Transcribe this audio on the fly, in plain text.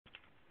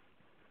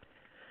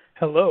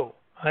Hello,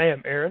 I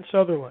am Aaron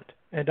Sutherland,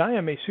 and I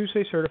am a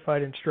SUSE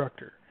certified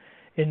instructor.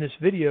 In this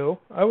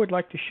video, I would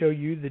like to show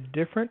you the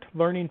different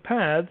learning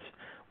paths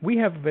we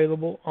have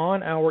available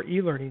on our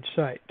e-learning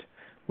site.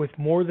 With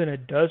more than a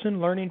dozen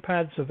learning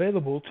paths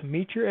available to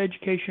meet your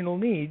educational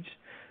needs,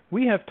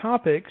 we have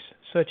topics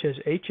such as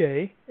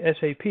HA,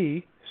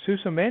 SAP,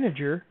 SUSE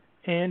Manager,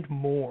 and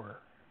more.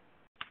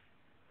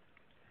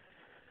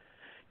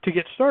 To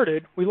get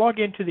started, we log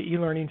into the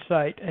e-learning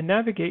site and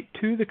navigate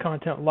to the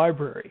content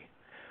library.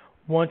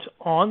 Once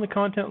on the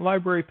content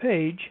library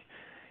page,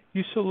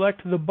 you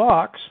select the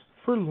box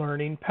for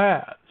learning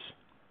paths.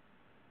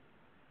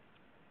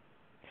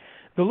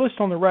 The list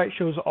on the right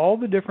shows all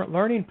the different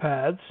learning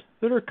paths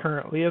that are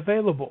currently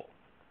available.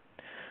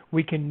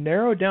 We can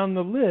narrow down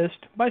the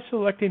list by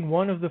selecting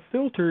one of the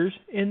filters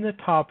in the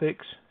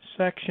Topics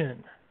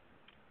section.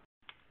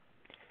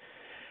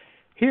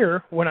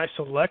 Here, when I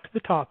select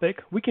the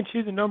topic, we can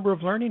see the number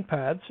of learning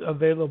paths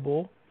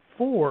available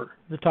for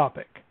the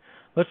topic.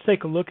 Let's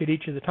take a look at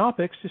each of the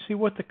topics to see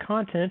what the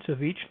contents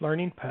of each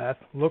learning path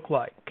look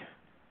like.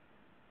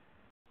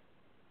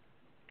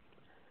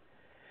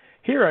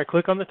 Here I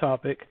click on the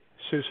topic,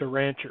 SUSE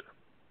Rancher.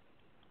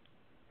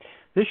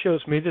 This shows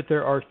me that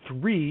there are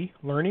 3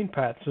 learning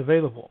paths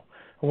available.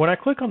 When I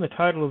click on the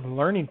title of the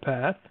learning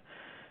path,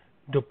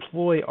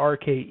 Deploy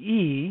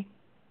RKE,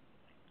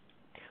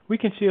 we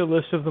can see a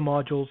list of the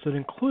modules that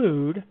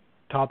include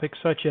topics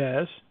such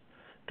as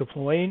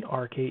Deploying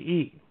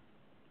RKE.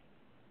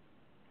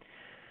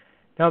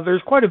 Now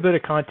there's quite a bit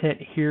of content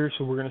here,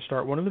 so we're going to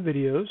start one of the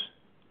videos.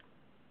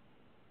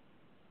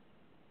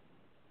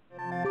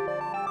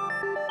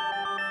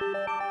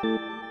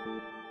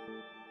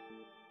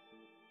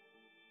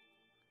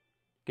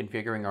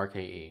 Configuring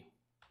RKE.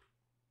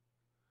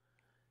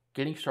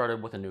 Getting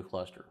started with a new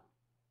cluster.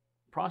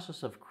 The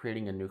process of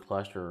creating a new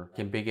cluster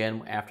can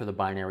begin after the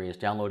binary is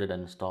downloaded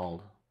and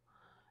installed.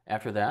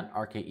 After that,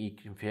 RKE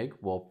config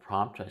will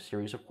prompt a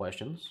series of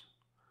questions.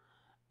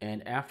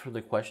 And after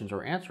the questions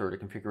are answered, a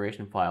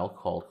configuration file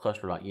called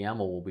cluster.yaml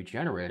will be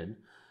generated,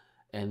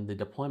 and the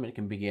deployment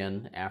can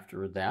begin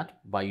after that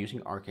by using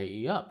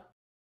RKE up.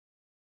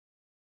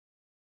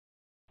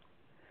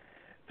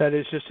 That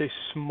is just a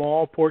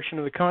small portion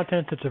of the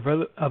content that's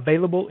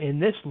available in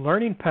this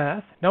learning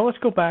path. Now let's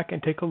go back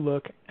and take a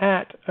look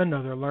at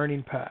another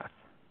learning path.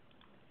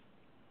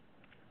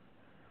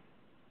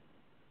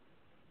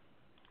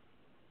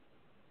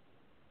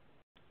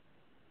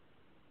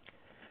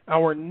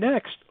 Our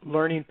next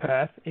learning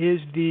path is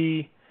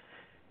the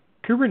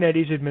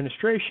Kubernetes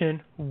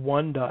Administration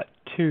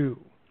 1.2.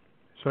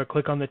 So I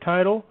click on the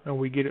title and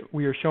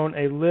we are shown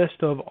a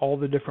list of all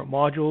the different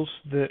modules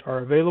that are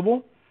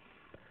available.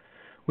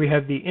 We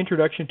have the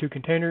Introduction to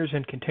Containers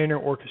and Container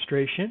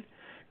Orchestration,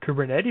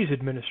 Kubernetes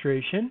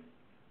Administration,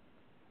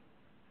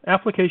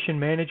 Application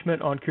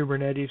Management on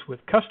Kubernetes with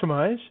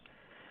Kustomize,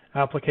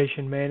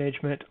 Application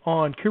Management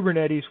on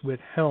Kubernetes with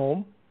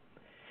Helm,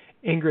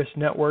 Ingress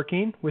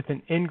Networking with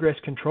an Ingress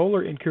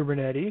Controller in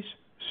Kubernetes,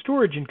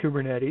 Storage in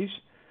Kubernetes,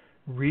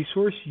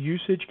 Resource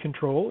Usage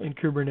Control in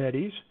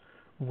Kubernetes,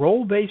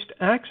 Role-Based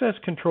Access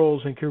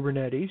Controls in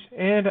Kubernetes,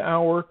 and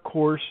our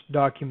course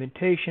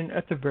documentation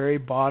at the very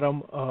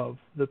bottom of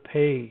the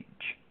page.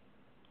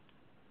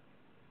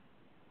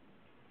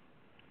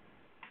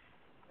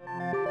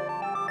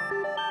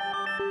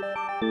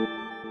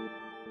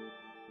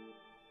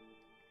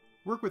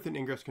 Work with an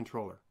Ingress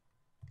controller.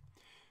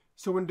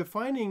 So when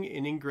defining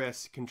an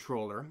Ingress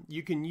controller,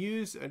 you can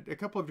use a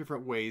couple of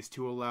different ways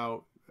to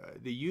allow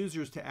the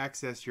users to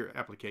access your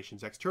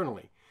applications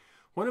externally.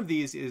 One of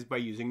these is by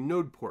using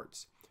node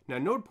ports. Now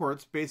node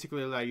ports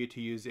basically allow you to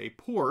use a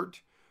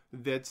port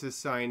that's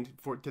assigned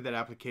to that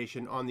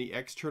application on the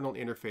external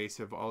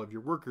interface of all of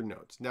your worker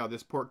nodes. Now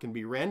this port can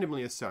be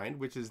randomly assigned,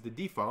 which is the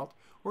default,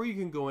 or you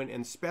can go in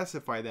and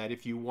specify that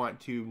if you want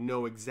to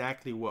know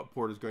exactly what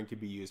port is going to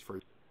be used for.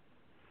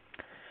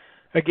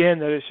 Again,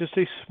 that is just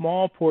a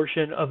small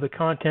portion of the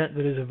content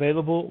that is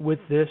available with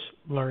this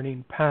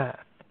learning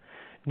path.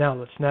 Now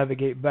let's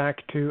navigate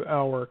back to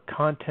our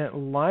content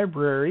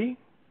library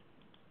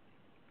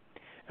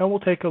and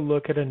we'll take a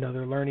look at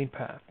another learning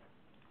path.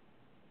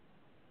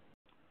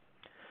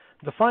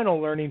 The final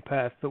learning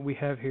path that we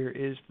have here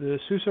is the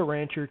SUSE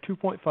Rancher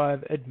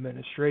 2.5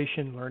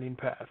 Administration learning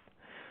path.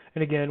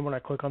 And again, when I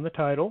click on the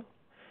title,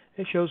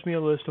 it shows me a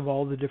list of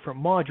all the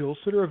different modules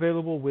that are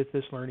available with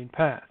this learning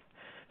path,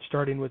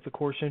 starting with the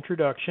course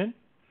introduction,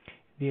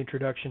 the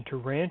introduction to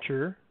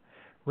Rancher,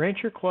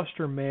 Rancher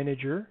Cluster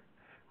Manager,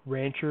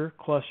 Rancher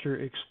Cluster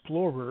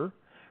Explorer,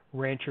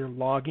 Rancher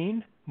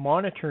Logging,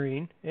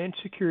 Monitoring and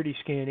Security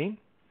Scanning,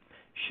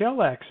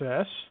 Shell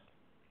Access,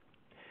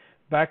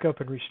 Backup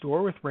and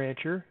Restore with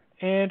Rancher,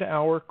 and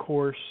our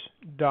course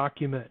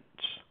documents.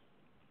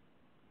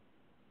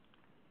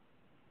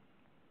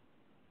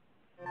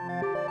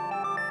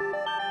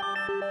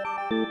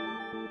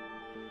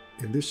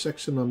 In this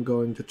section, I'm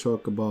going to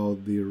talk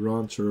about the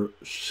Rancher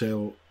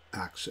Shell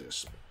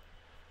Access.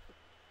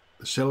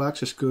 Cell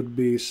access could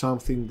be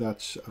something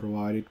that's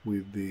provided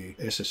with the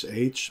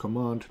SSH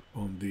command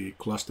on the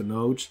cluster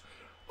nodes,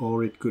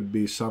 or it could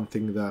be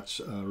something that's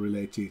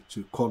related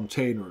to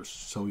containers,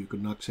 so you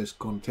can access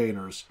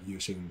containers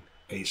using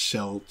a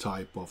cell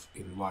type of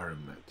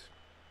environment.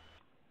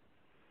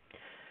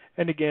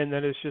 And again,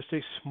 that is just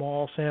a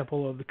small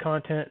sample of the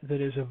content that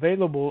is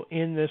available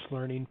in this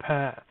learning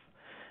path.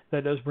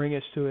 That does bring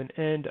us to an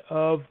end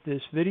of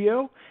this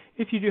video.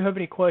 If you do have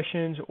any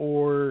questions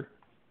or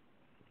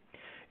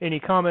any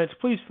comments,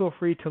 please feel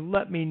free to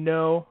let me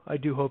know. I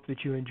do hope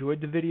that you enjoyed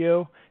the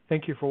video.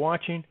 Thank you for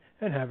watching,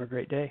 and have a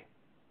great day.